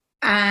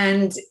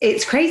And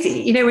it's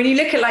crazy. You know, when you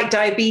look at like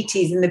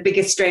diabetes, and the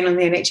biggest strain on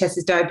the NHS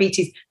is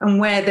diabetes, and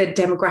where the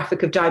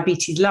demographic of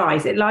diabetes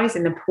lies, it lies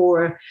in the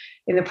poor,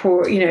 in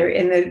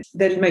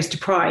the most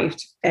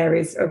deprived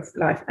areas of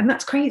life. And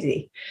that's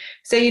crazy.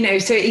 So,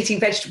 so eating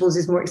vegetables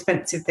is more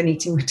expensive than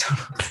eating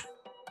McDonald's.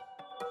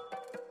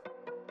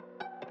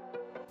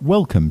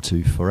 Welcome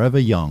to Forever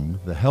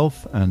Young, the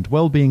health and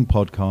well-being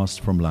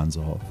podcast from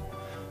Lanzerhof.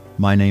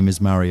 My name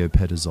is Mario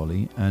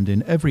Pederzoli, and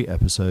in every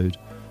episode,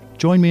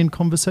 join me in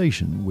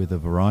conversation with a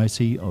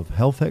variety of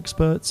health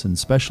experts and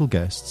special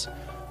guests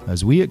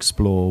as we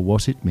explore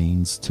what it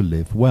means to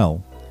live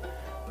well.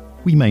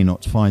 We may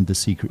not find the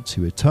secret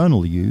to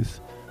eternal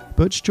youth,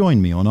 but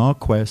join me on our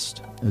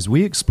quest as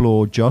we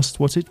explore just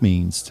what it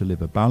means to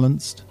live a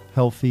balanced,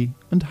 healthy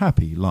and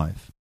happy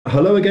life.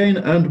 Hello again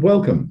and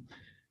welcome.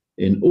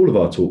 In all of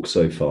our talks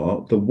so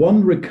far, the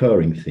one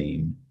recurring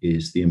theme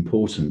is the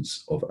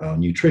importance of our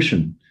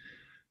nutrition.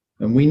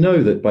 And we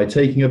know that by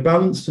taking a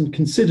balanced and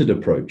considered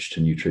approach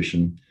to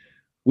nutrition,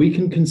 we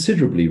can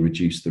considerably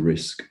reduce the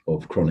risk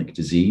of chronic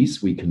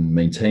disease, we can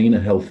maintain a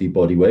healthy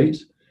body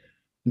weight,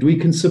 and we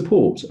can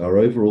support our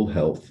overall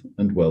health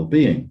and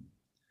well-being.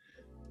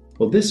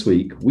 Well, this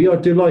week, we are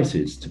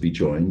delighted to be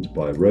joined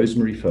by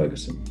Rosemary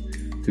Ferguson,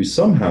 who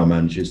somehow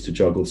manages to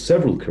juggle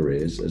several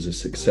careers as a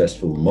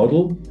successful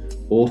model,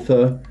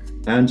 author,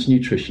 and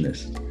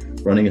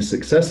nutritionist, running a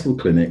successful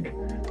clinic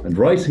and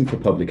writing for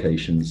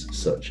publications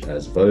such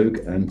as Vogue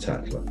and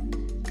Tatler.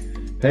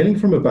 Hailing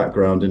from a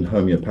background in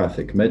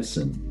homeopathic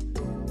medicine,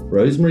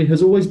 Rosemary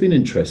has always been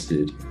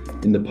interested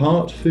in the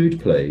part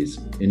food plays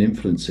in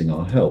influencing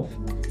our health.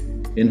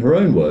 In her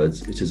own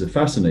words, it is a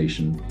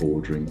fascination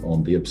bordering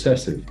on the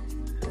obsessive.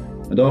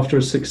 And after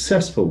a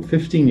successful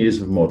 15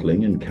 years of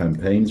modelling in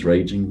campaigns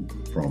ranging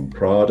from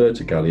Prada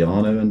to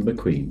Galliano and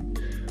McQueen,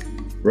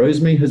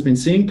 Rosemary has been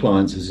seeing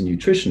clients as a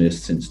nutritionist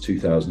since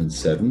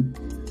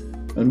 2007,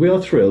 and we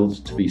are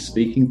thrilled to be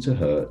speaking to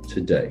her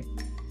today.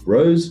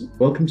 Rose,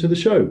 welcome to the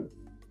show.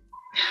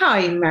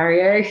 Hi,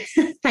 Mario.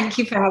 Thank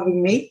you for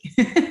having me.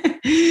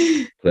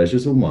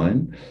 Pleasure's all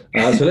mine.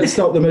 So let's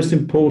start with the most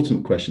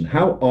important question.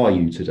 How are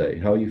you today?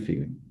 How are you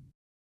feeling?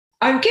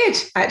 I'm good,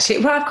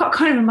 actually. Well, I've got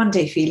kind of a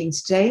Monday feeling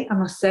today, I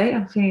must say.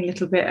 I'm feeling a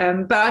little bit,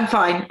 but I'm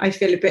fine. I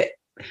feel a bit,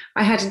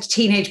 I had a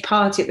teenage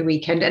party at the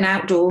weekend, an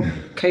outdoor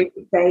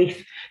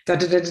COVID-safe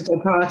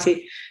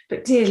party.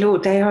 But dear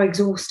Lord, they are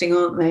exhausting,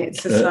 aren't they?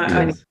 It's just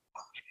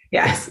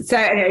yes. So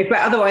anyway, but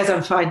otherwise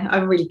I'm fine.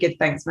 I'm really good.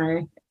 Thanks,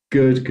 Mary.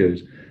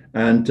 Good.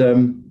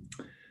 And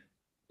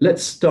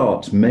let's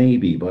start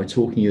maybe by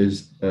talking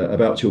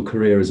about your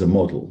career as a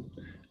model.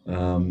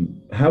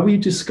 How were you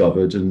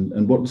discovered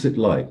and what was it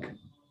like?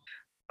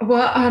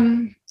 Well,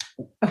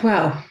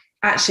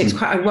 actually, it's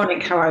quite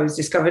ironic how I was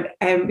discovered,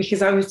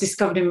 because I was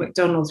discovered in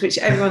McDonald's, which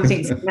everyone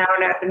thinks is now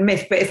an urban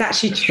myth, but it's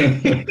actually true.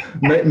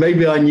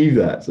 Maybe I knew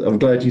that. I'm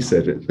glad you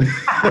said it.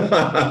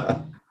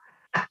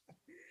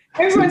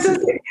 Everyone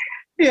does it.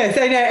 Yes,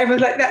 I know.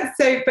 Everyone's like, that's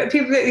so, but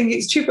people don't think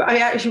it's true, but I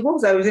actually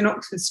was. I was in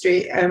Oxford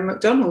Street,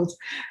 McDonald's.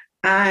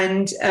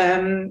 And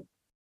and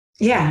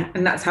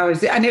that's how I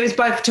was. And it was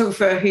by a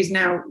photographer who's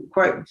now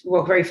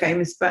very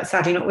famous, but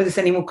sadly not with us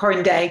anymore,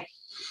 Corin Day.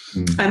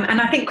 And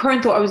I think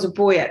Corin thought I was a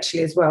boy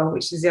actually as well,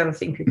 which is the other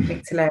thing people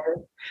think is hilarious.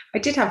 I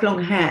did have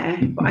long hair,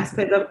 but I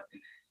suppose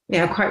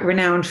I'm quite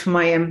renowned for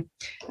my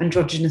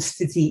androgynous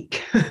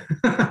physique.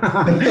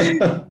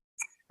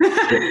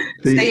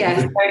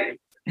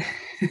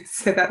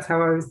 So that's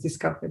how I was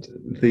discovered.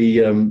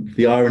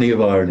 The irony of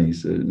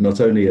ironies,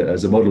 not only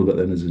as a model, but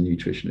then as a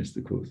nutritionist,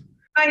 of course.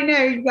 I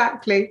know,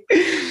 exactly.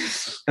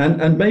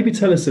 And maybe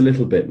tell us a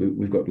little bit,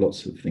 we've got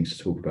lots of things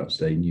to talk about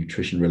today,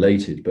 nutrition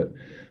related, but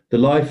the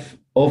life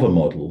of a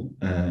model,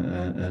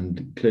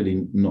 and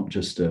clearly not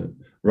just a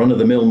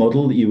run-of-the-mill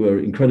model. You were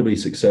incredibly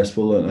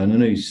successful, and I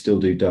know you still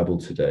do dabble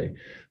today.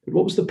 But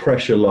what was the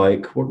pressure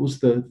like? What was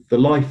the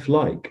life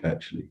like,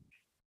 actually?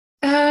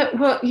 I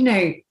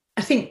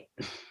think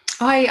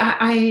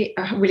I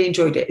really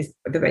enjoyed it, is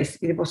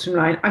basically the bottom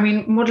line. I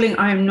mean, modelling,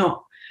 I am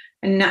not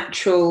a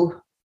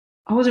natural...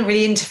 I wasn't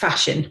really into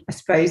fashion, I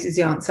suppose, is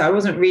the answer. I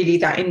wasn't really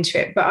that into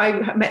it, but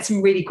I met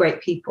some really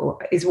great people,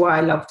 is why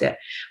I loved it.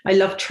 I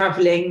loved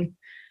traveling,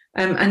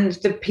 and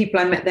the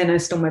people I met then are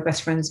still my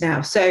best friends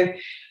now. So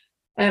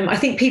I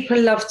think people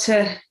love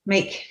to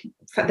make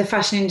the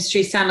fashion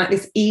industry sound like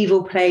this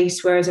evil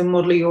place, whereas a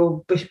model,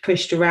 you're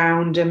pushed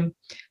around.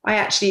 I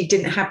actually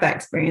didn't have that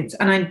experience.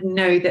 And I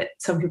know that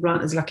some people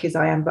aren't as lucky as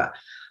I am, but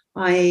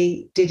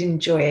I did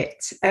enjoy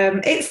it.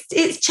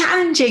 It's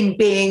challenging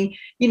being,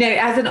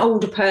 as an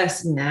older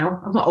person now.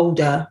 I'm not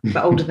older,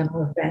 but older than I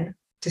was then,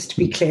 just to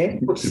be clear.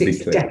 46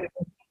 is definitely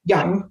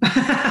young.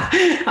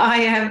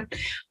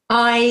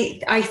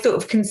 I sort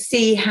of can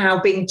see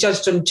how being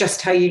judged on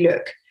just how you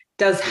look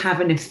does have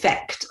an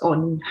effect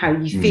on how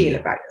you feel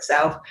about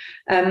yourself.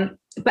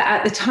 But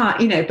at the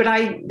time, but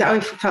I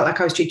felt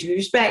like I was treated with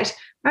respect.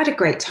 I had a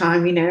great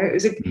time,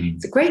 it's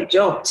a great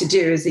job to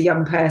do as a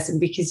young person,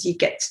 because you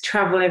get to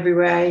travel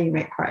everywhere, you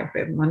make quite a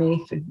bit of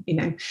money for,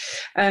 you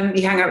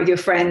hang out with your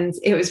friends.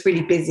 It was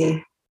really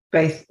busy.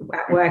 both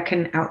at work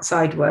and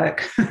outside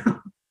work.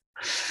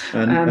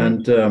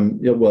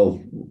 Yeah,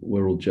 well,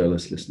 we're all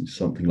jealous listening to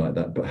something like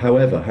that. But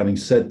however, having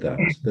said that,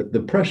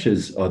 the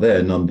pressures are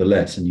there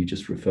nonetheless, and you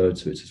just referred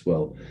to it as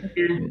well.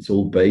 Yeah. It's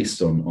all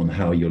based on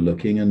how you're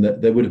looking, and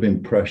that there would have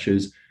been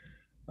pressures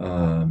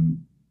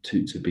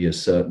to be a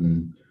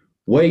certain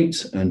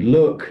weight and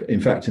look.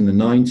 In fact, in the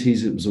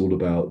 90s, it was all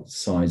about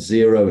size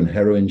 0 and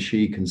heroin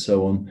chic and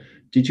so on.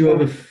 Did you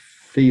ever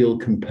feel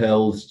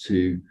compelled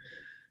to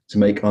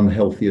make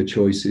unhealthier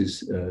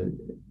choices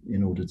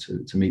in order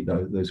to meet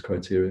those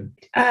criteria?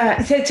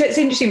 So it's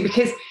interesting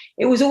because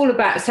it was all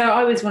about, so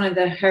I was one of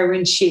the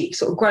heroin chic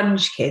sort of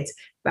grunge kids,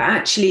 but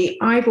actually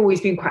I've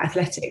always been quite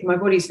athletic. My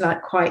body's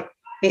like it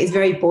is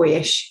very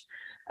boyish,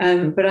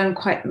 but I'm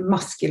quite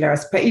muscular.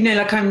 But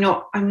like I'm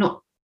not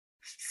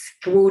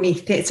scrawny,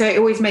 so it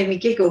always made me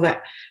giggle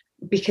that,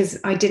 because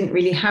I didn't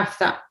really have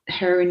that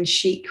heroin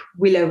chic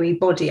willowy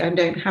body. I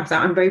don't have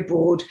that. I'm very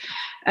broad.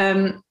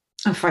 I'm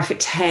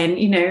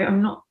 5'10".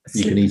 I'm not.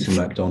 You can eat some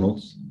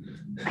McDonald's.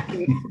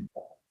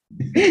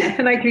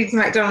 And I can eat some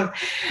McDonald's.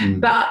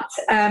 But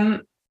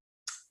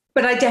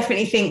I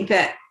definitely think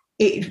that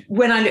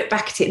when I look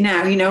back at it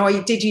now,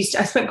 I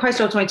spent quite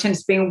a lot of my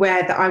 20s being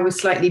aware that I was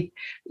slightly,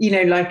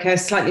 like a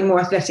slightly more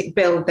athletic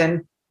build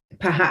than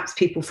perhaps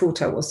people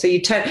thought I was. So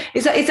it's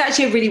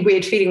actually a really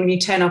weird feeling when you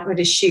turn up at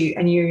a shoot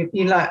and you're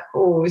like,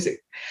 oh, is it,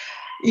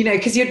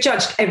 because you're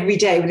judged every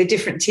day with a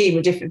different team,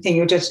 a different thing,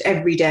 you're judged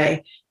every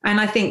day. And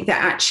I think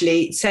that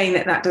actually saying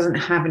that doesn't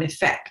have an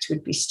effect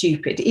would be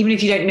stupid, even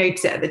if you don't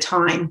notice it at the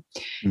time.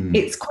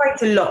 It's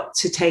quite a lot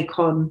to take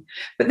on.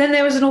 But then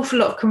there was an awful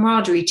lot of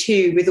camaraderie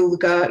too with all the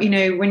girls,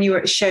 when you were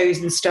at shows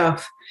and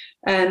stuff.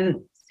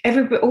 All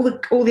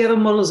the other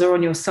models are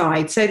on your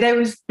side. So there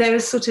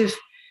was sort of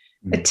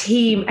a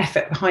team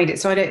effort behind it.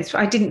 So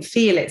I didn't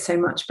feel it so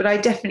much, but I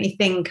definitely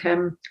think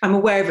I'm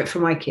aware of it for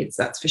my kids,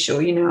 that's for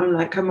sure.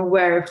 I'm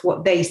aware of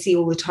what they see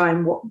all the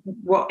time,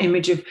 what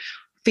image of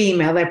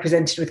female they're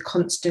presented with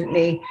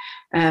constantly.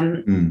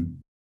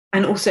 And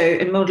also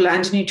a model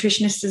and a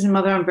nutritionist as a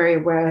mother, I'm very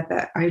aware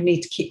that I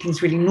need to keep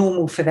things really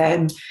normal for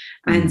them.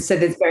 And so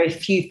there's very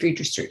few food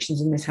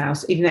restrictions in this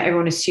house, even though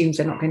everyone assumes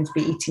they're not going to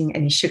be eating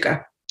any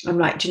sugar. I'm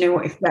like, do you know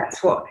what? If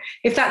that's what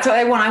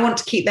they want, I want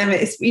to keep them.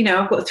 It's,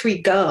 I've got 3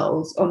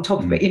 girls on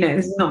top of it.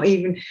 It's not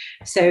even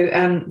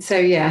so.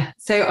 Yeah.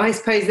 So I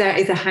suppose there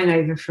is a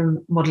hangover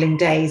from modelling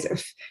days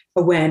of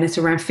awareness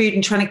around food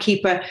and trying to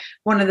keep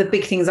one of the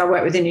big things I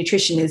work with in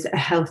nutrition is a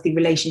healthy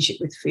relationship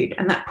with food,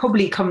 and that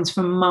probably comes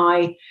from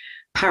my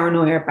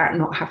paranoia about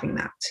not having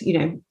that.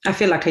 I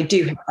feel like I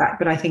do have that,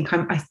 but I think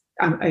I'm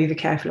over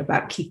careful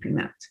about keeping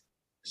that.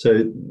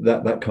 So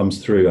that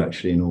comes through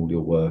actually in all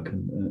your work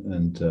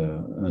and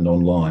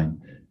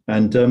online.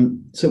 And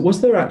so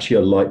was there actually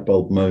a light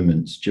bulb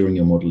moment during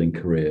your modelling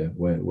career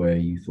where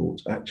you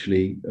thought,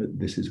 actually,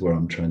 this is where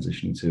I'm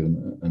transitioning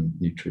to, and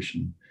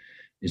nutrition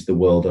is the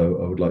world I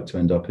would like to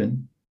end up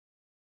in?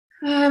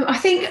 I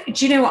think,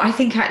 do you know what? I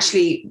think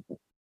actually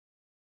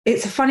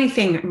it's a funny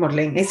thing,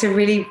 modelling. It's a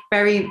really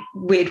very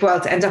weird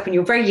world to end up in.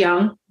 You're very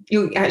young.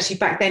 You actually,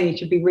 back then you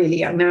could be really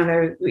young. Now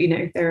there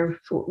are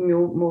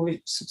more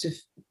sort of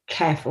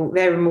careful.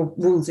 There are more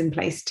rules in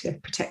place to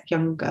protect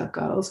younger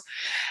girls.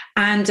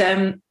 And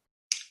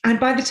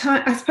by the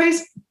time, I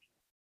suppose,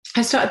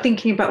 I started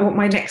thinking about what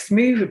my next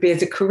move would be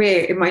as a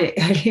career in my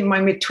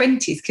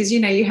mid-20s, because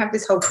you have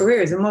this whole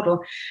career as a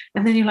model,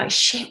 and then you're like,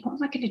 shit, what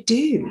am I going to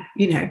do?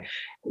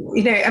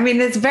 I mean,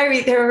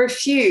 there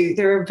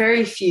are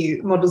very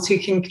few models who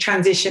can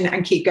transition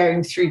and keep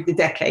going through the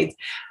decades.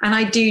 And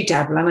I do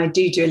dabble, and I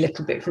do a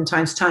little bit from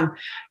time to time.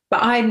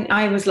 But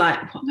I was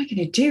like, what am I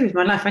going to do with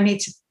my life? I need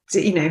to.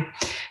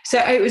 So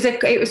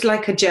it was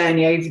like a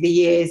journey over the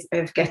years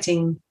of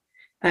getting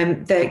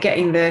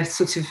the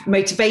sort of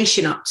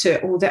motivation up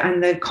to all that,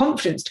 and the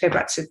confidence to go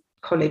back to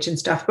college and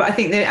stuff. But I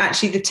think that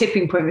actually the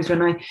tipping point was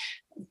when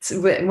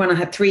I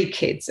had 3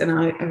 kids, and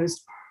I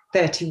was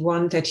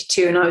 31,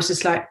 32, and I was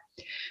just like,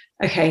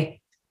 okay,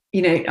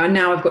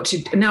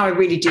 now I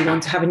really do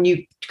want to have a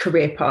new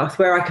career path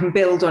where I can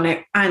build on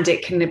it, and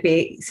it can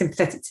be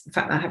sympathetic to the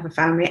fact that I have a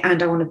family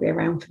and I want to be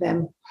around for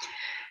them.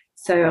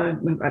 So I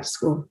went back to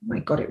school. My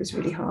God, it was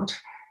really hard.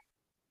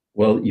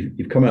 Well,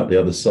 you've come out the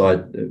other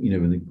side, with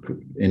an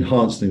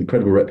enhanced and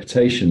incredible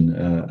reputation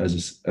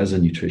as a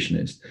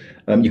nutritionist.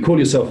 You call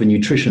yourself a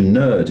nutrition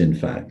nerd, in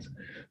fact.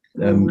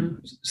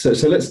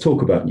 So let's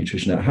talk about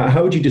nutrition.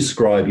 How would you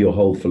describe your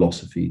whole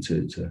philosophy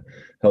to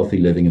healthy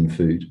living and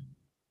food?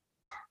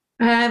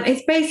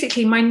 It's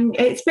basically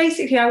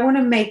I want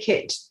to make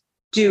it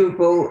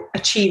doable,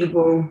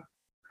 achievable.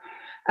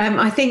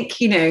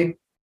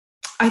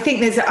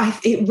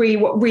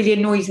 What really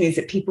annoys me is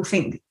that people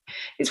think,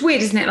 it's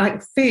weird, isn't it?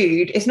 Like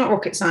food, it's not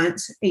rocket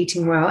science,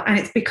 eating well, and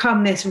it's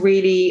become this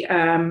really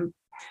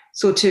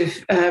sort of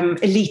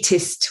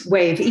elitist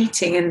way of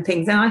eating and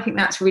things, and I think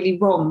that's really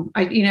wrong.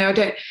 I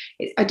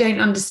don't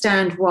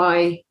understand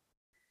why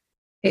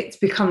it's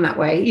become that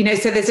way.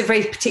 So there's a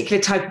very particular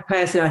type of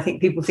person I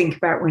think people think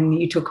about when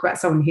you talk about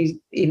someone who's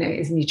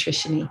is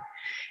nutrition-y.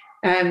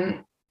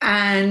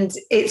 And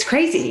it's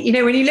crazy. You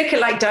know, when you look at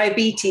like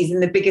diabetes,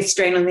 and the biggest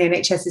strain on the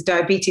NHS is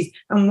diabetes,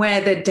 and where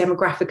the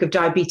demographic of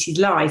diabetes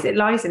lies, it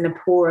lies in the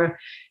poor,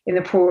 you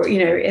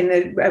know, in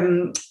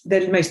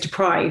the most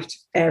deprived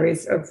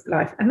areas of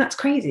life. And that's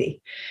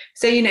crazy.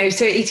 So, you know,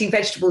 so eating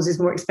vegetables is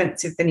more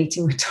expensive than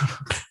eating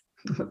McDonald's.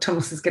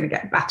 McDonald's is going to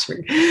get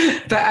battering.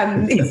 But I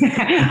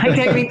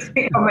don't mean to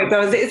pick on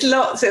McDonald's. It's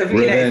lots of,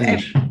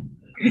 Revenge.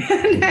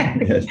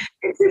 Yes.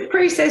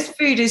 Processed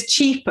food is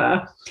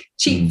cheaper.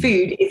 Cheap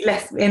food is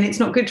less, and it's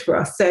not good for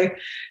us. So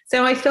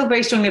I feel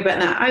very strongly about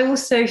that. I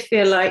also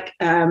feel like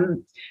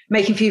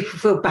making people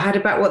feel bad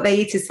about what they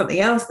eat is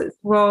something else that's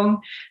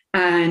wrong.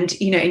 And,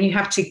 you know, and you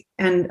have to,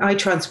 and I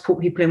try and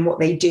support people in what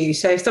they do.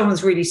 So if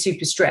someone's really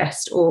super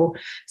stressed, or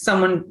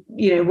someone,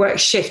 you know,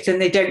 works shifts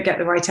and they don't get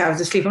the right hours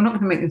of sleep, I'm not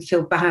going to make them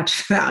feel bad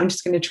for that. I'm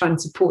just going to try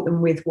and support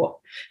them with what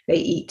they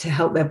eat to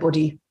help their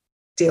body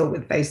deal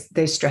with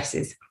those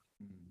stresses.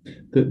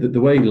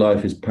 The way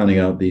life is panning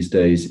out these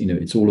days, you know,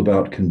 it's all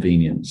about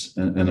convenience.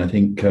 And I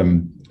think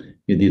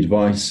the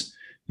advice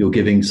you're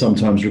giving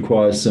sometimes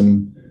requires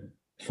some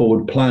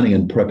forward planning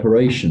and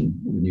preparation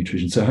with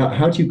nutrition. So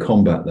how do you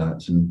combat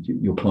that and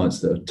your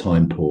clients that are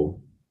time poor?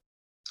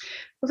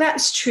 Well,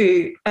 that's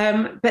true.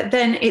 But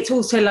then it's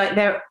also like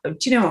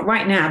do you know what,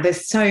 right now,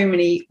 there's so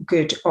many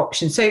good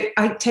options. So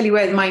I tell you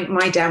where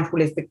my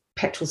downfall is: the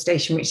petrol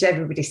station, which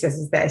everybody says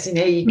is theirs. You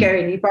know, you go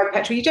in, you buy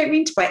petrol, you don't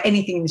mean to buy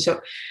anything in the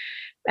shop.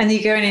 And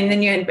you go in and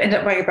then you end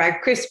up buying a bag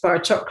of crisps or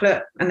a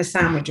chocolate and a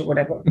sandwich or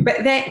whatever.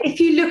 But there, if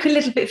you look a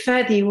little bit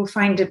further, you will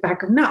find a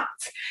bag of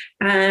nuts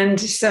and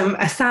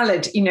a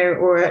salad, you know,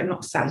 or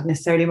not salad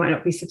necessarily, might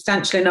not be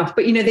substantial enough,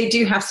 but, you know, they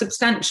do have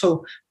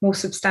more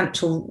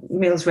substantial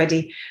meals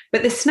ready.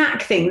 But the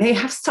snack thing, they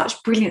have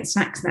such brilliant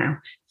snacks now.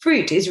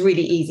 Fruit is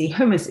really easy.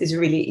 Hummus is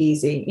really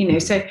easy, you know.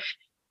 So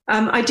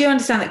I do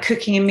understand that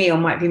cooking a meal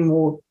might be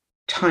more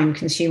time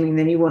consuming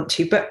than you want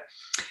to, but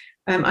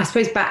I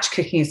suppose batch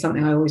cooking is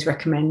something I always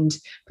recommend,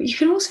 but you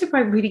can also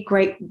buy really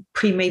great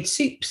pre-made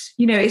soups.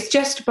 You know, it's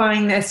just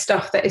buying their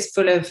stuff that is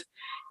full of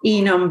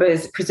E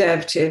numbers,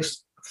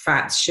 preservatives,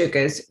 fats,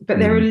 sugars. But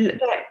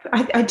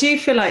I do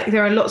feel like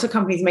there are lots of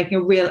companies making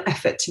a real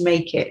effort to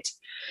make it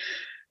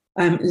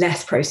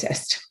less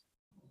processed.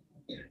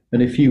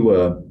 And if you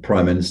were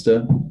Prime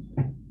Minister,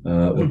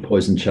 what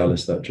poison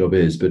chalice that job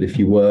is, but if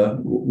you were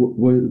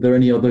there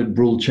any other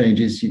rule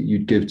changes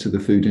you'd give to the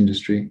food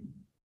industry?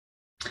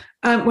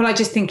 Well, I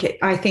think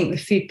the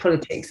food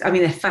politics, I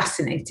mean, they're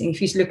fascinating.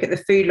 If you look at the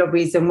food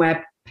lobbies and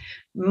where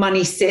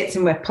money sits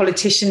and where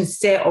politicians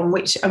sit on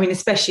which, I mean,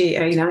 especially,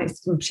 you know,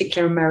 it's in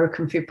particular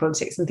American food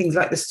politics and things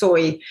like the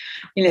soy,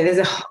 you know,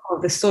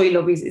 the soy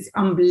lobbies, it's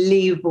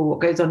unbelievable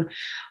what goes on.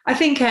 I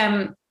think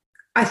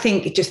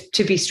just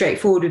to be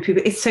straightforward with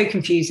people, it's so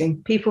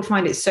confusing. People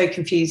find it so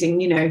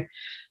confusing, you know.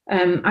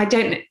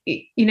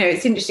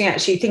 It's interesting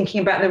actually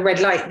thinking about the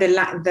red light,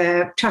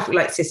 the traffic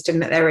light system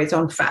that there is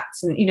on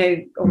fats and, you know,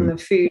 on the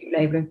food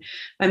labeling.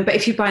 But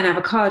if you buy an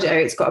avocado,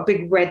 it's got a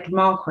big red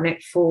mark on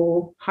it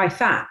for high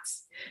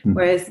fats,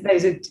 whereas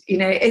those are, you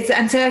know,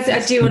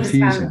 I do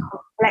understand the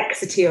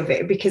complexity of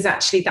it, because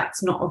actually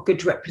that's not a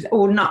good represent.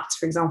 Or nuts,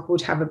 for example,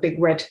 would have a big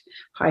red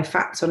high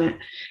fats on it.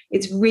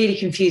 It's really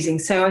confusing.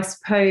 So I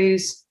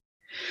suppose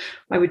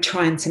I would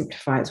try and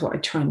simplify is what I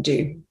try and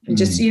do, and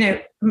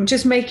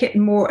just make it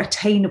more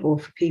attainable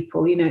for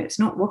people. You know, it's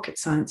not rocket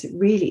science. It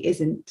really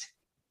isn't.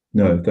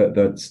 No,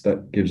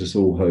 that gives us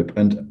all hope.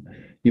 And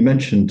you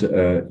mentioned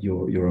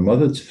you're a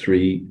mother to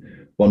 3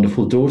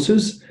 wonderful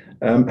daughters.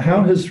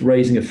 How has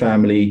raising a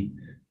family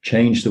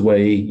changed the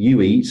way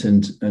you eat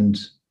and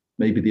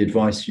maybe the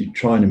advice you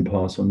try and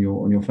impart on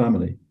your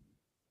family?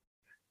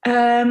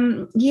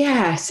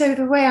 So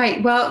the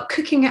way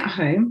cooking at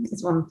home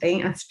is one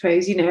thing, I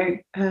suppose, you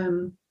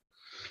know,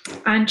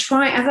 and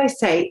try, as I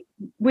say,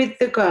 with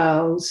the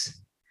girls,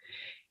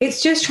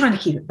 it's just trying to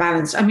keep it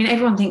balanced. I mean,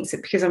 everyone thinks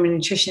that because I'm a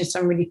nutritionist,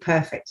 I'm really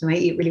perfect and I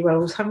eat really well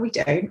all the time. We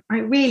don't. I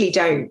really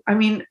don't. I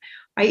mean,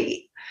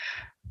 I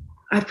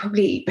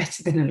probably eat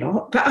better than a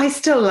lot, but I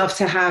still love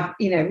to have,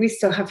 you know, we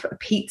still have a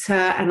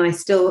pizza, and I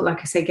still,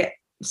 like I say, get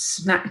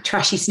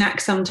trashy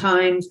snacks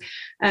sometimes.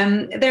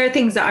 There are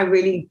things that I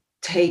really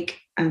take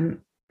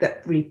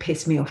that really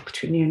piss me off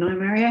between you and I,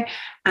 Mario,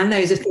 and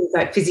those are things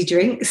like fizzy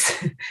drinks.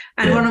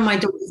 And one of my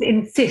daughters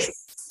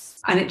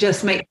insists, and it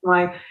just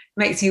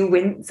makes you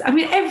wince. I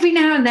mean, every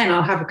now and then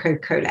I'll have a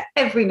Coca-Cola,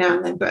 every now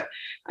and then, but,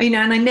 you know,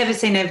 and I never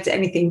say never to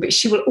anything, but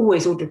she will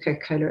always order a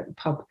Coca-Cola at the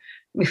pub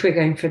if we're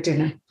going for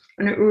dinner.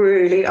 And it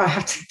really, I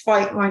have to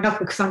fight my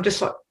knuckle because I'm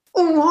just like,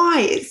 oh,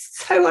 why? It's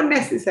so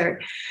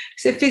unnecessary.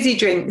 So fizzy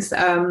drinks,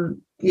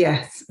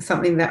 yes,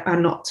 something that are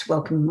not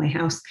welcome in my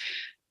house.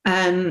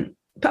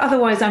 But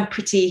otherwise, I'm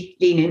pretty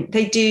lenient.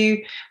 I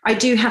do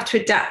have to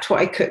adapt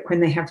what I cook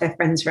when they have their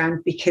friends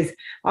around, because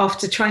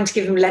after trying to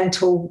give them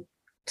lentil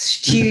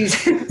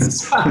stews and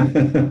stuff,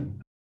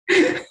 and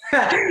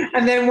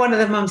then one of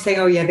the mums saying,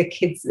 "Oh yeah, the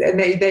kids," and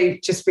they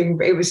just bring.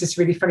 It was just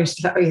really funny.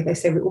 She's like, "Oh yeah," they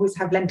say we always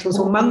have lentils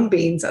or mung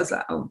beans. I was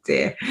like, "Oh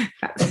dear."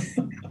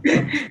 So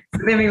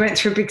then we went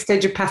through a big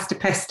stage of pasta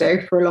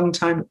pesto for a long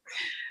time.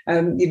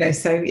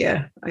 So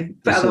yeah. But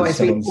This otherwise,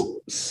 sounds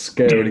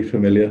scarily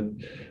familiar.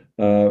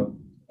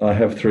 I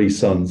have 3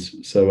 sons,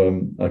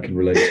 so I can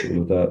relate to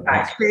all of that.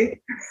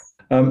 Actually,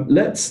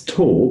 let's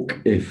talk,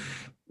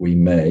 if we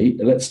may,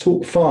 let's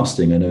talk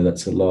fasting. I know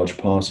that's a large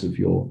part of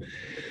your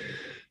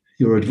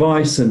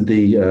advice and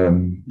the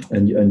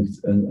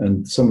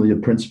and some of your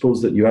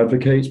principles that you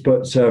advocate.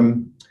 But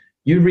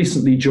you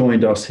recently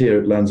joined us here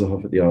at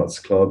Lanzerhof at the Arts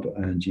Club,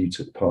 and you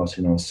took part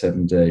in our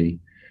 7-day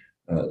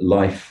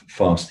life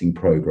fasting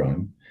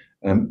program.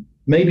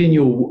 Maybe in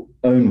your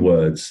own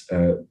words,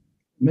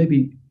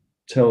 maybe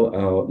tell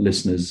our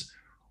listeners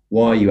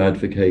why you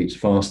advocate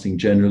fasting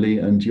generally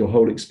and your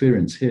whole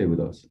experience here with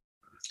us.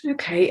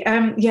 Okay.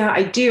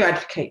 I do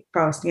advocate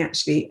fasting,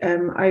 actually.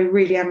 I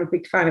really am a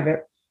big fan of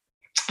it.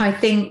 I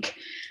think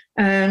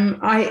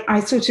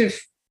I sort of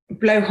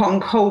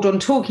hold on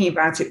talking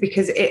about it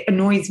because it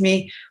annoys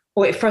me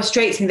or it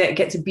frustrates me that it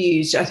gets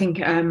abused. I think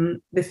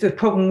the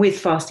problem with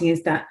fasting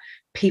is that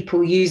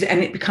people use it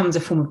and it becomes a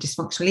form of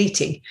dysfunctional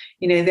eating.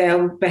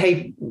 They'll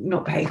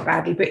not behave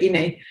badly, but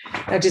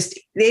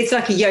it's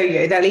like a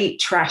yo-yo. They'll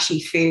eat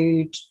trashy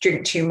food,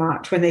 drink too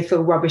much. When they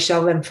feel rubbish,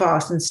 they'll then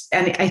fast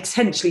and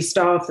essentially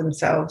starve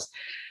themselves,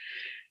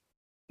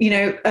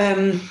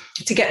 to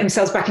get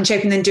themselves back in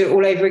shape and then do it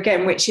all over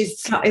again, which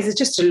is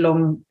just a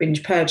long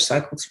binge purge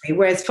cycle to me.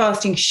 Whereas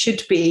fasting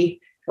should be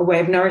a way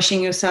of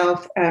nourishing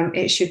yourself.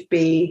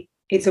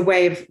 It's a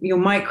way of, your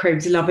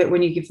microbes love it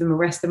when you give them a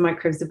rest. The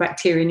microbes, the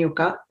bacteria in your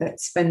gut that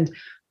spend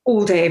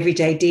all day, every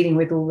day dealing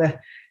with all the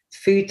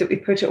food that we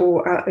put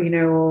or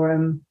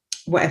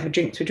whatever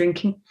drinks we're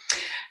drinking.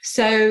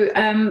 So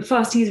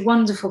fasting is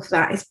wonderful for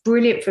that. It's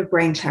brilliant for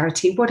brain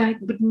clarity. What I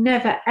would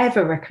never,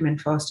 ever recommend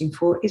fasting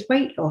for is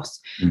weight loss.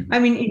 Mm-hmm. I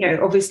mean,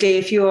 obviously,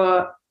 if you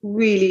are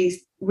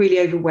really, really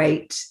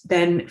overweight,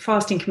 then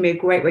fasting can be a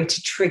great way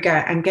to trigger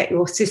and get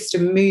your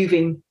system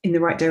moving in the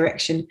right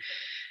direction.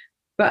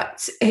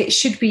 But it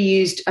should be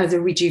used as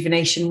a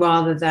rejuvenation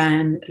rather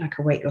than like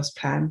a weight loss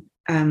plan.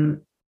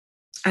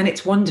 And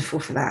it's wonderful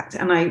for that.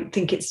 And I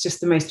think it's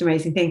just the most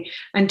amazing thing.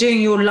 And doing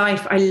your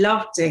life, I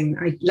loved doing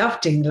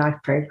the life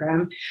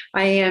program.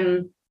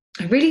 I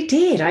really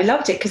did. I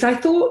loved it because I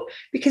thought,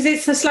 because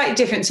it's a slightly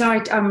different. So I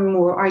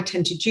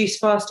tend to juice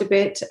fast a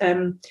bit,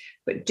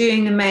 but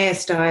doing the Mayer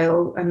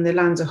style and the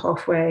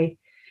Lanzerhof way,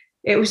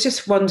 it was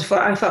just wonderful.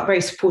 I felt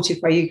very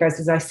supported by you guys,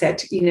 as I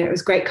said. It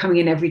was great coming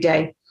in every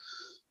day.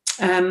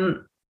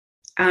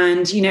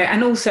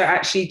 And also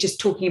actually just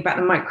talking about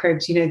the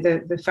microbes,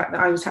 the fact that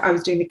I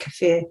was doing the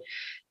kefir,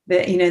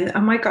 that,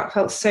 and my gut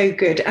felt so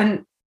good.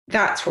 And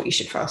that's what you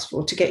should fast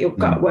for, to get your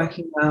gut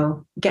working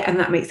well, and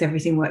that makes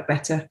everything work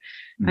better.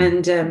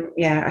 And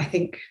I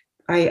think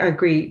I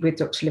agree with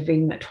Dr.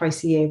 Levine that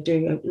twice a year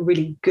doing a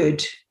really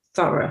good,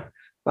 thorough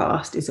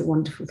fast is a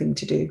wonderful thing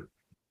to do.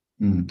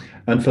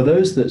 And for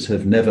those that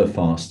have never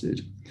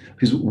fasted,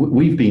 because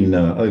we've been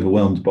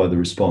overwhelmed by the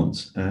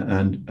response,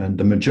 and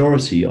the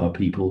majority are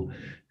people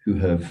who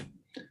have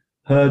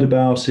heard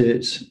about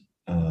it,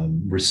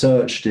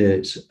 researched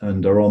it,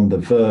 and are on the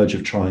verge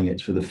of trying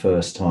it for the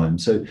first time.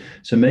 So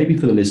maybe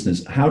for the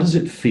listeners, how does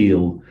it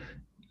feel,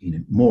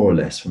 more or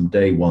less from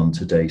day 1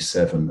 to day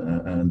 7,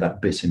 and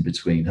that bit in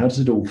between? How does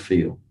it all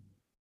feel?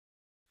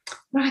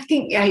 Well, I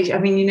think,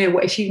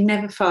 if you've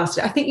never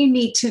fasted, I think you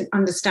need to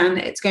understand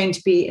that it's going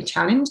to be a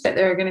challenge, that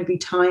there are going to be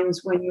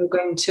times when you're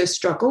going to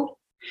struggle,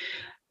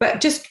 but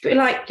just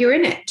like you're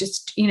in it,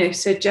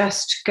 so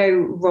just go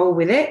roll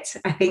with it.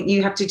 I think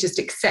you have to just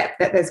accept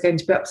that there's going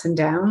to be ups and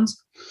downs.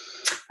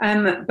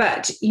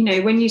 But,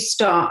 when you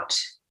start,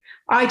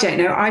 I don't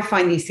know, I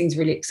find these things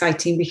really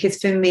exciting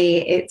because for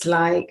me, it's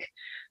like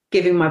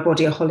giving my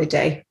body a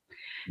holiday.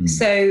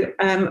 So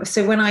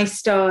when I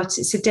start,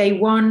 day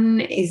 1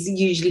 is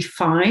usually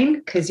fine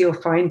because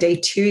you're fine. Day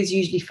 2 is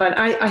usually fine.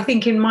 I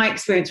think in my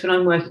experience, when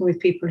I'm working with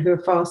people who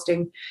are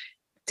fasting,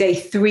 day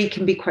 3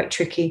 can be quite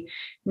tricky.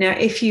 Now,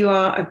 if you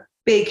are a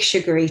big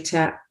sugar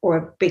eater or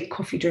a big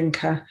coffee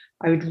drinker,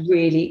 I would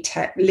really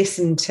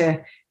listen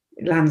to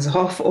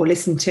Lanzerhof or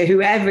listen to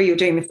whoever you're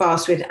doing the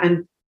fast with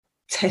and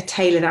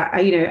tailor that,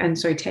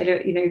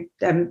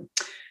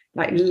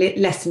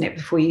 lessen it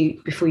before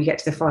you get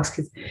to the fast,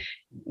 because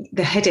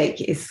the headache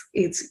is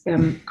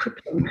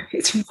crippling.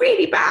 It's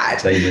really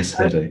bad. Famous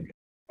headache,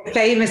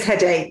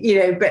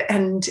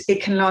 and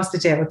it can last a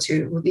day or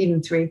 2 or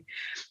even 3.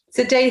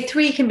 So day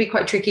 3 can be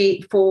quite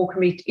tricky. 4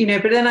 can be,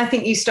 but then I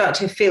think you start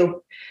to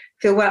feel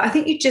well. I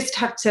think you just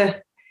have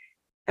to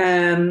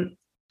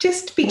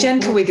just be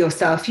gentle with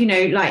yourself,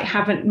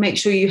 make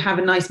sure you have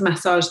a nice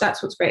massage.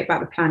 That's what's great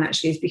about the plan,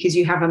 actually, is because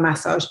you have a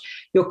massage.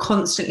 You're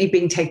constantly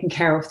being taken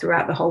care of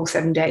throughout the whole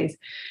 7 days.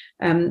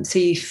 So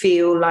you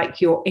feel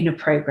like you're in a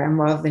program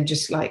rather than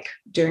just like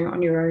doing it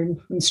on your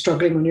own and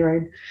struggling on your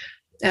own.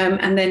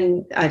 And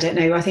then, I don't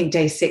know, I think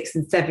day 6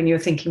 and 7, you're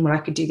thinking, well, I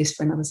could do this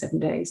for another 7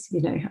 days.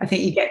 I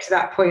think you get to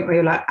that point where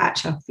you're like,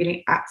 actually, I'm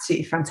feeling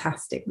absolutely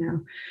fantastic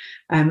now.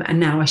 And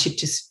now I should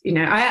just,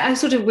 I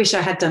sort of wish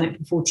I had done it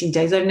for 14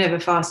 days. I've never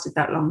fasted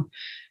that long.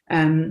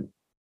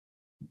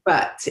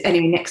 But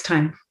anyway, next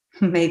time.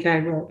 Maybe I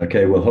will.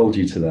 Okay, we'll hold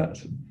you to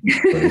that.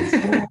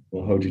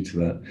 We'll hold you to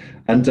that.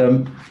 And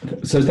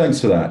so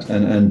thanks for that.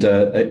 And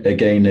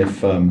again,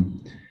 if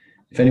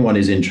anyone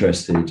is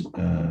interested,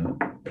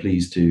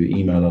 please do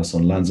email us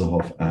on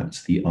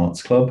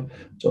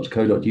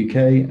lanzerhof@theartsclub.co.uk,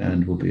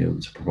 and we'll be able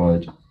to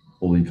provide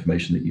all the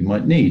information that you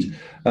might need.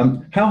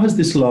 How has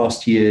this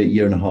last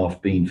year and a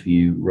half been for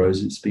you,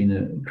 Rose? It's been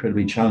an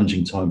incredibly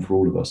challenging time for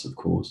all of us, of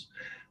course.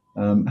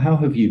 How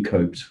have you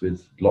coped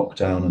with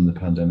lockdown and the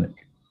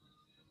pandemic?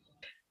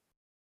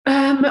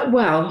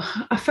 Well,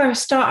 for a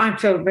start, I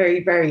feel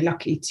very, very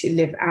lucky to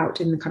live out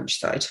in the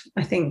countryside.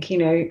 I think,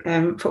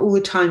 for all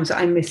the times that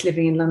I miss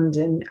living in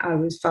London, I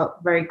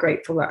felt very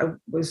grateful that I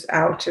was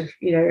out in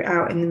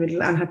the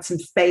middle and had some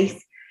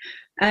space.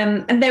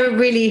 And there were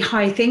really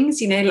high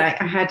things, like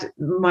I had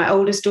my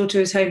oldest daughter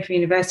was home from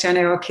university. I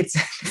know our kids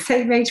are the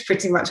same age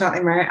pretty much, aren't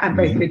they, Mary? And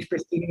both moved to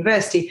Bristol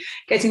University.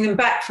 Getting them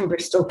back from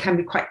Bristol can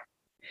be quite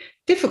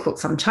difficult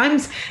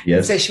sometimes.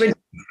 Yes. So she was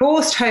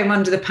forced home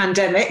under the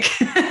pandemic.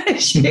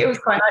 It was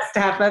quite nice to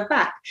have her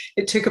back.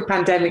 It took a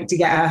pandemic to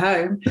get her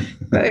home,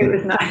 but it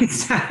was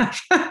nice to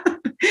have.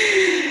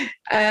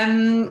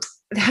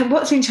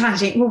 What's been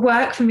challenging? Well,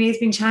 work for me has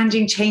been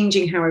challenging,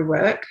 changing how I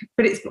work,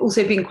 but it's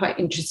also been quite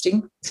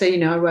interesting. So,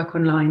 I work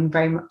online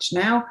very much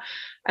now.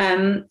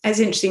 It's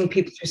interesting,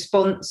 people's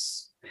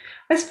response.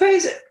 I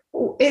suppose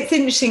it's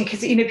interesting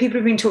because, people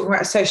have been talking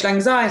about social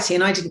anxiety,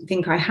 and I didn't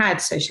think I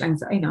had social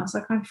anxiety. I was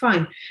like, I'm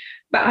fine.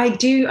 But I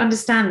do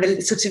understand that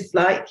it's sort of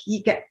like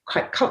you get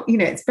quite,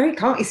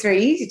 it's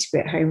very easy to be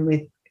at home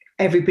with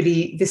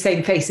everybody, the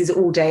same faces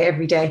all day,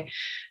 every day.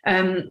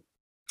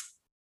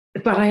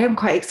 But I am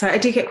quite excited. I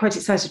do get quite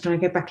excited when I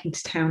go back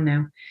into town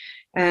now.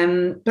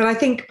 But I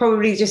think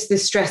probably just the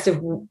stress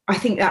of, I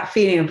think that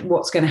feeling of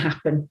what's going to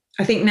happen.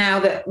 I think now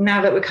that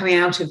we're coming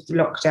out of the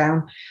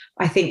lockdown,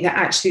 I think that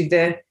actually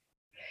the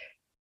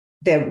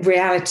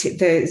reality,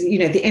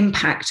 the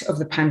impact of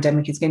the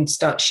pandemic is going to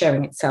start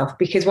showing itself,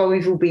 because while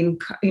we've all been,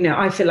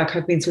 I feel like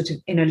I've been sort of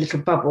in a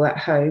little bubble at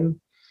home,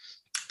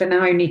 but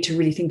now I need to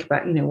really think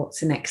about,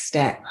 what's the next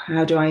step?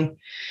 How do I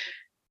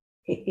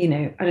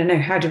don't know,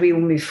 how do we all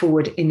move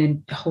forward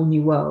in a whole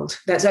new world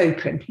that's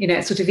open?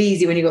 It's sort of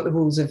easy when you've got the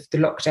rules of the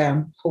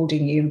lockdown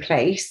holding you in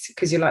place,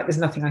 because you're like, there's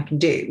nothing I can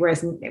do.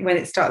 Whereas when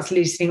it starts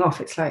loosening off,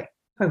 it's like,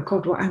 oh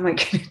God, what am I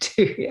going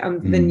to do?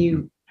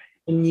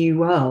 The new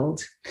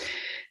world.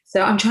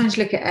 So I'm trying to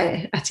look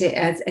at it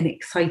as an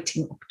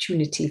exciting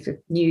opportunity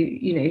for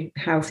new,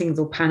 how things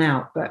will pan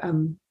out. But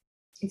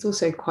it's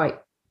also quite,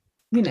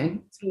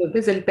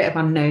 there's a bit of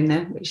unknown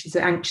there, which is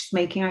anxious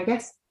making, I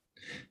guess.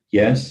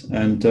 Yes,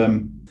 and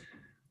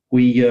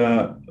we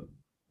all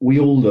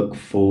look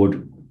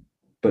forward,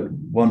 but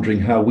wondering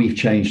how we've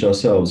changed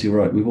ourselves. You're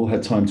right. We've all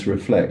had time to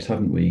reflect,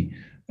 haven't we?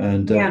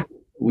 And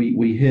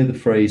we hear the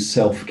phrase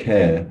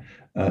self-care.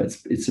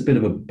 It's a bit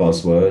of a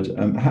buzzword.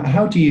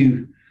 How do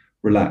you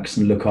relax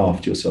and look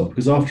after yourself?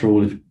 Because after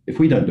all, if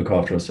we don't look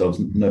after ourselves,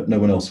 no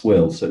one else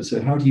will.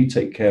 So how do you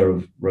take care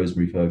of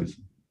Rosemary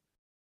Ferguson?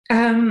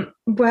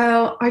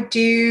 Well, I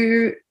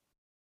do.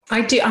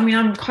 I mean,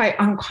 I'm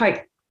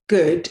quite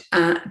good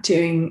at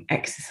doing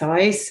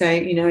exercise. So,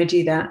 I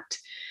do that.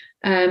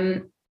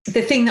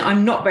 The thing that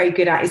I'm not very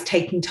good at is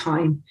taking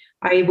time.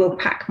 I will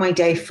pack my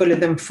day full of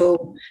them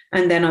full,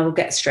 and then I will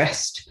get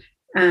stressed.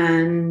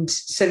 And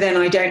so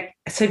then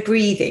so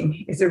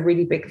breathing is a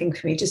really big thing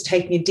for me, just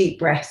taking a deep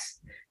breath,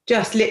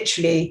 just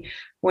literally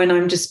when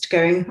I'm just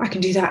going, I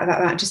can do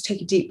that, just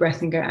take a deep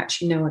breath and go,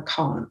 actually, no, I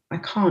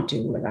can't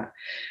do all of that.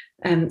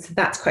 So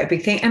that's quite a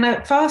big thing. And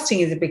fasting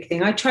is a big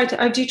thing. I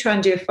do try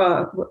and do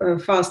a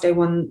fast day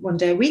one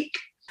day a week.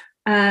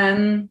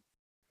 And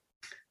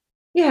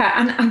do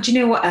you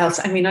know what else?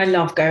 I mean, I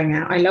love going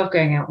out. I love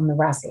going out on the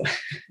razzle.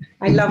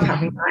 I love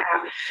having that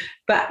out.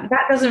 But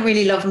that doesn't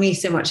really love me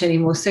so much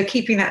anymore. So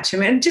keeping that to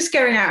me and just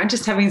going out and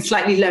just having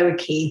slightly lower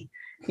key,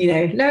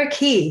 lower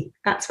key.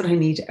 That's what I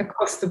need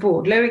across the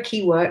board. Lower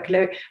key work,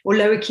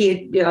 lower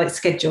key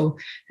schedule,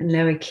 and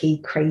lower key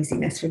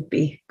craziness would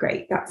be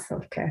great. That's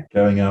self-care.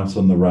 Going out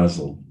on the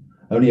razzle.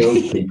 Only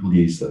old people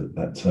use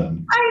that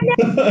term. I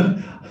know.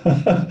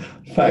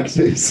 Fact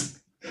is,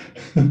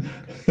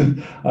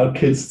 our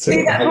kids.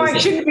 That's why I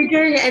shouldn't be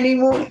doing it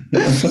anymore.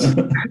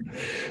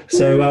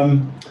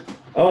 So,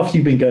 after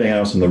you've been going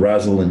out on the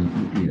razzle and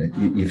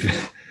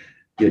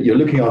you're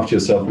looking after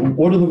yourself,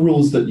 what are the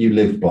rules that you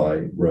live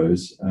by,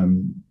 Rose?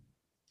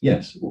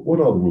 Yes, what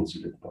are the rules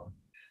you live by?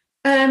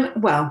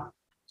 Well,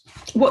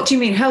 what do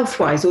you mean,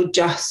 health-wise or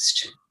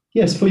just?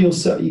 Yes, for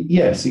yourself.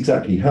 Yes,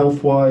 exactly,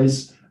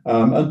 health-wise,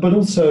 but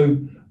also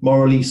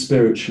morally,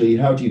 spiritually.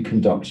 How do you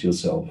conduct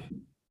yourself?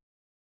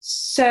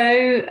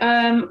 So,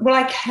 well,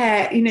 I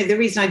care. The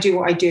reason I do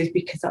what I do is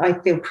because I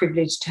feel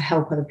privileged to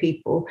help other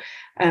people,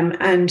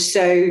 and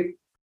so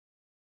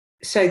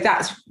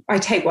I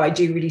take what I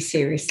do really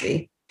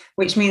seriously,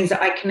 which means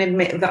that I can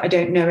admit that I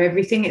don't know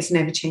everything. It's an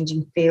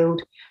ever-changing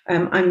field.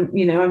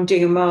 I'm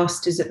doing a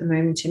master's at the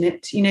moment in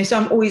it. So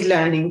I'm always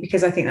learning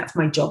because I think that's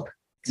my job.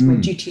 It's my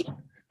duty.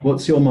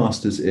 What's your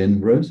master's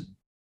in, Rose?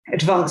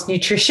 Advanced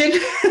nutrition.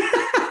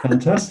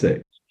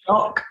 Fantastic.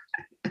 shock.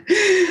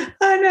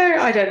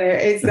 I don't know.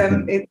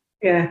 It's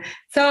yeah.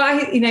 So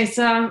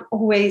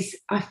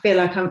I feel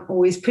like I'm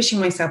always pushing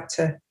myself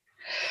to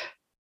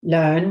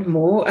learn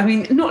more. I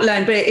mean, not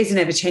learn, but it is an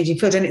ever-changing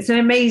field, and it's an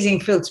amazing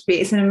field to be.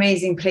 It's an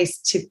amazing thing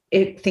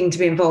to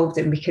be involved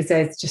in, because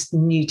there's just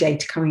new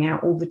data coming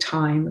out all the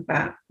time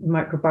about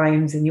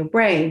microbiomes in your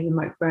brain, the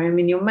microbiome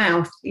in your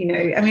mouth.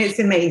 It's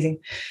amazing.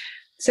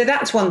 So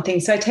that's one thing.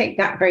 So I take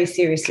that very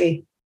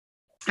seriously.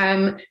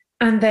 And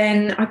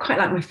then I quite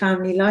like my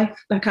family life.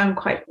 Like I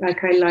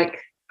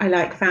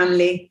like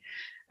family.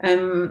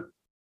 So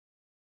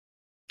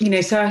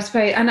I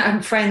suppose,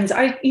 and friends.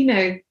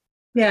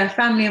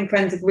 Family and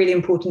friends are really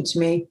important to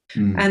me.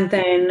 And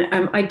then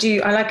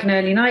I like an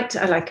early night.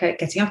 I like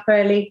getting up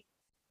early.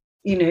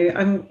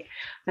 I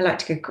like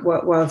to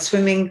go wild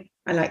swimming.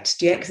 I like to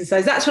do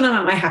exercise. That's when I'm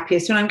at my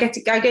happiest. When I go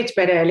to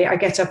bed early, I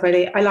get up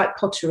early. I like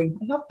pottering.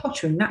 I love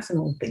pottering. That's an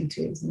old thing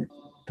too, isn't it?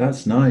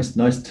 That's nice.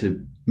 Nice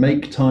to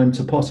make time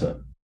to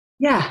potter.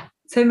 Yeah.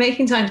 So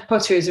making time to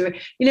potter is, where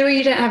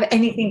you don't have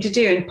anything to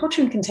do, and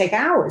pottering can take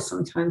hours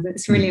sometimes.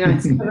 It's really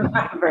nice. It doesn't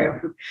happen very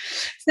often.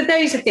 So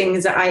those are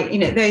things that I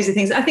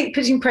think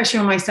putting pressure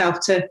on myself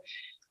to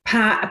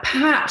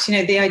perhaps,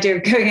 the idea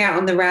of going out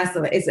on the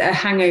razzle is a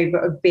hangover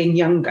of being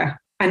younger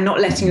and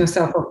not letting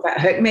yourself off that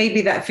hook.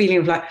 Maybe that feeling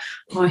of like,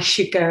 I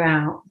should go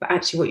out, but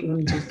actually what you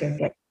want to do is go and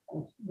get.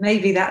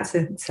 Maybe that's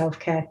a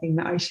self-care thing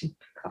that I should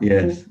pick up.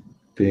 Yes,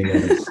 being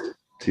honest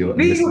to your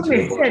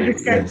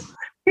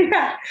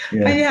Yes.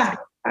 Yeah,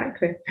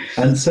 exactly.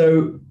 And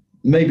so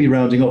maybe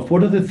rounding off,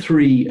 what are the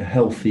 3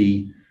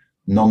 healthy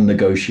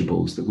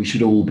non-negotiables that we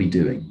should all be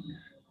doing?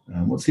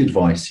 What's the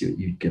advice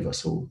you'd give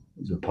us all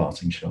as a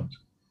parting shot?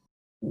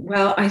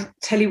 Well, I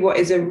tell you what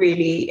is a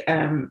really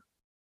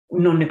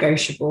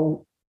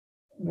non-negotiable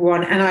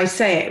one, and I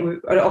say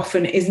it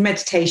often, is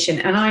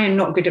meditation. And I am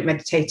not good at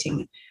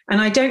meditating,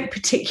 and I don't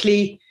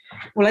particularly.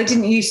 Well, I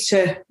didn't used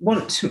to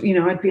want to,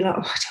 I'd be like,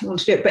 I don't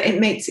want to do it, but it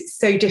makes it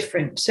so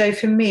different. So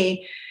for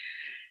me,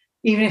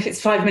 even if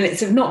it's 5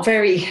 minutes of not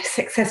very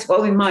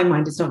successful, in my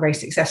mind, it's not very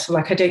successful.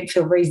 Like I don't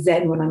feel very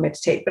zen when I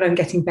meditate, but I'm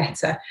getting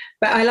better.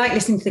 But I like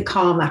listening to the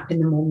Calm app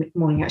in the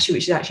morning, actually,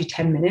 which is actually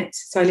 10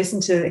 minutes. So I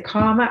listen to the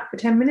Calm app for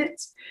 10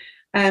 minutes,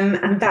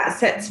 and that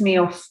sets me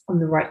off on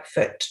the right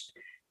foot.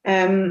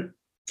 The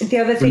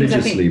other things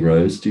religiously,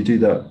 Rose, do you do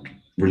that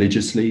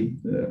religiously?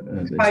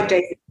 5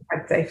 days.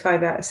 I'd say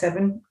 5 out of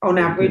 7 on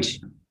average.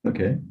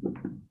 Okay.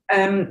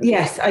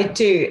 Yes, I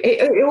do.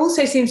 It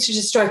also seems to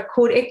just strike a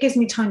chord. It gives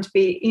me time to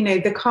be,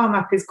 the Calm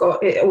app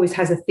it always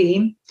has a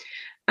theme,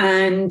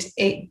 and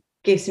it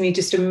gives me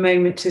just a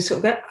moment to sort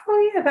of go,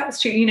 oh yeah, that's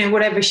true.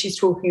 Whatever she's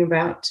talking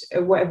about,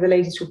 whatever the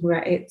lady's talking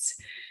about, it's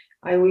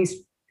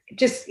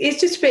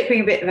just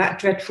being a bit of that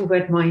dreadful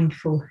word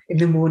mindful in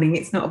the morning.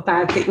 It's not a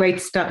bad way to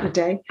start the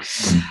day.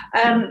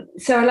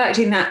 So I like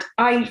doing that.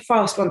 I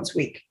fast once a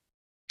week.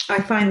 I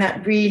find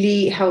that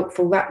really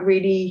helpful.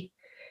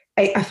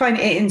 I find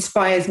it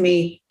inspires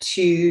me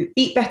to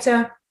eat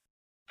better.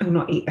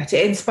 Not eat better.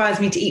 It inspires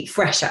me to eat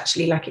fresh,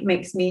 actually. Like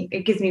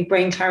it gives me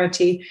brain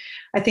clarity.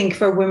 I think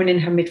for a woman in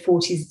her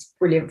mid-40s, it's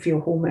brilliant for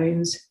your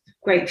hormones,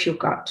 great for your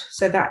gut.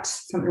 So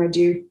that's something I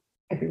do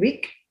every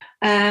week.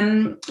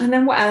 And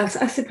then what else?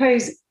 I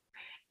suppose,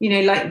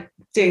 like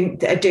doing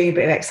a bit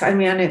of exercise. I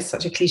mean, I know it's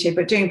such a cliche,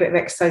 but doing a bit of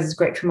exercise is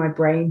great for my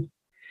brain.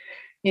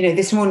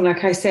 This morning,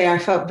 like I say, I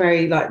felt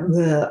very like,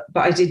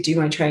 but I did do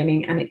my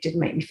training and it did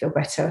make me feel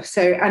better.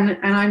 So, and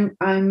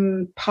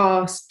I'm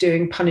past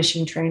doing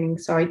punishing training.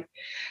 So I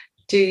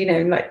do,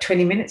 like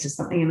 20 minutes or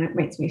something, and it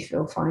makes me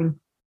feel fine.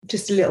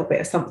 Just a little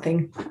bit of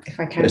something, if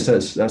I can.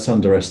 Yes, that's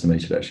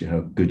underestimated, actually, how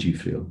good you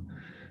feel,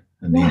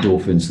 and the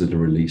endorphins that are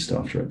released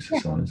after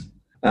exercise.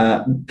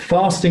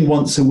 Fasting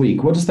once a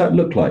week, what does that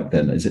look like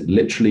then? Is it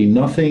literally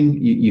nothing?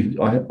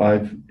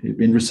 I've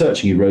in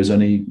researching you, Rose,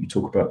 you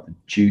talk about the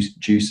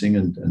juicing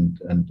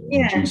and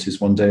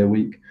juices 1 day a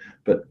week,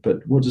 but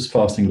what does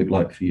fasting look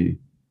like for you?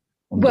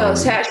 Well,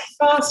 so actually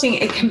fasting,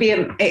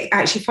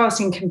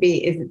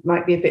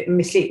 might be a bit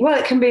misleading. Well,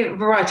 it can be a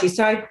variety.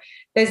 So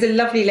there's a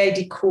lovely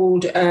lady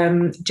called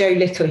Jo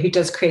Little who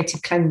does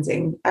creative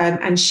cleansing,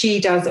 and she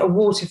does a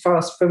water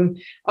fast from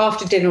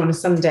after dinner on a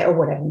Sunday or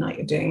whatever night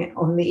you're doing it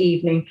on the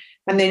evening,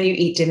 and then you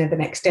eat dinner the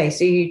next day.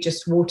 So you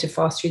just water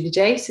fast through the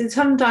day. So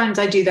sometimes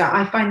I do that.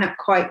 I find that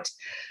quite,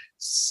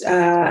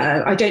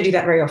 I don't do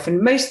that very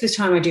often. Most of the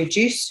time I do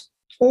juice,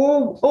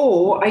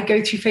 or I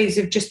go through phases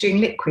of just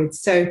doing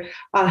liquids. So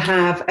I'll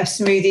have a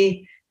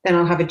smoothie, then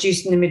I'll have a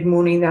juice in the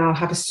mid-morning, then I'll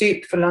have a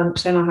soup for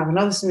lunch, then I'll have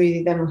another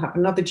smoothie, then I'll have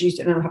another juice,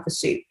 and then I'll have a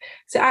soup.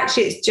 So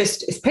actually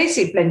it's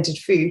basically blended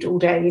food all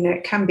day.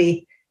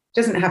 It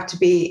doesn't have to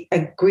be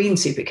a green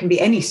soup. It can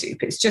be any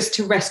soup. It's just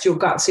to rest your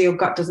gut. So your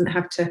gut doesn't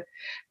have to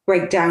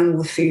break down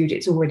all the food.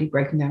 It's already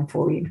broken down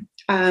for you.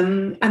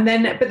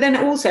 But then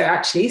also,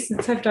 actually,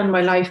 since I've done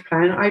my life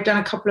plan, I've done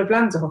a couple of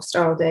Lanzarote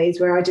style days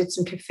where I did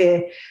some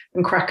kefir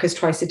and crackers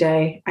twice a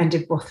day and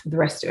did broth for the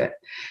rest of it.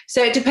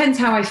 So it depends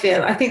how I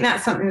feel. I think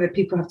that's something that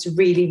people have to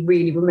really,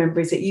 really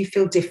remember, is that you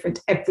feel different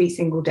every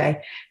single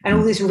day. And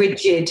all this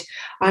rigid,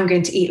 I'm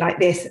going to eat like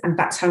this and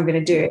that's how I'm going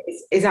to do it,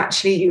 is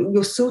actually,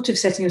 you're sort of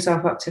setting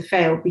yourself up to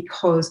fail,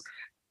 because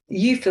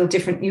you feel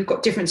different. You've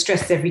got different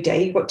stresses every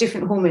day. You've got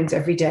different hormones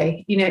every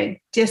day. I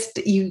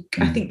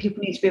think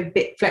people need to be a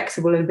bit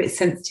flexible and a bit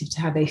sensitive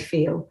to how they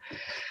feel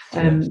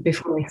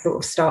before they sort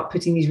of start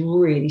putting these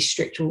really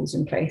strict rules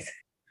in place.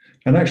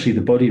 And actually,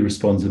 the body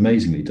responds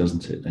amazingly,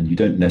 doesn't it? And you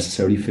don't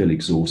necessarily feel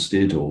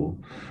exhausted or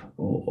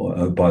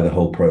by the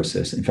whole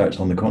process. In fact,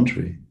 on the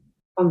contrary.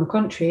 On the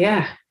contrary,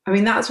 yeah. I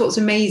mean, that's what's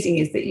amazing,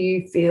 is that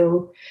you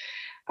feel.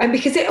 And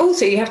because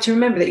you have to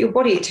remember that your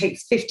body, it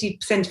takes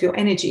 50% of your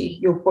energy.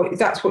 Your body,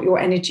 that's what your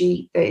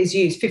energy is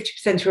used.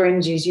 50% of your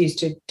energy is used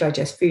to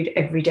digest food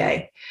every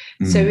day.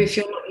 So if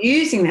you're not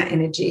using that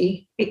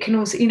energy, it can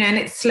also, and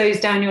it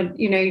slows down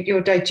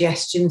your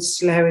digestion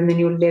slow, and then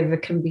your liver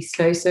can be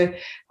slow. So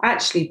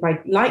actually, by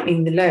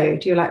lightening the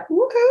load, you're like,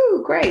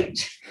 woohoo,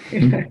 great.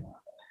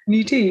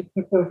 You do.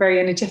 You feel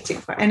very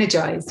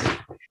energized.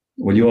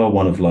 Well, you are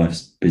one of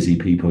life's busy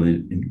people.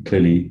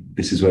 Clearly,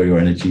 this is where your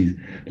energy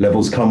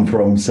levels come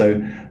from.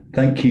 So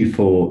thank you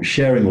for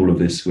sharing all of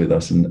this with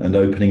us and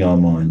opening our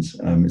minds.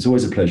 It's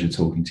always a pleasure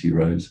talking to you,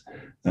 Rose.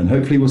 And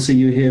hopefully we'll see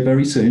you here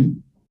very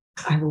soon.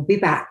 I will be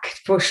back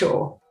for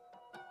sure.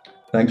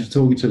 Thanks for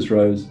talking to us,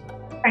 Rose.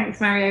 Thanks,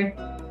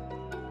 Mario.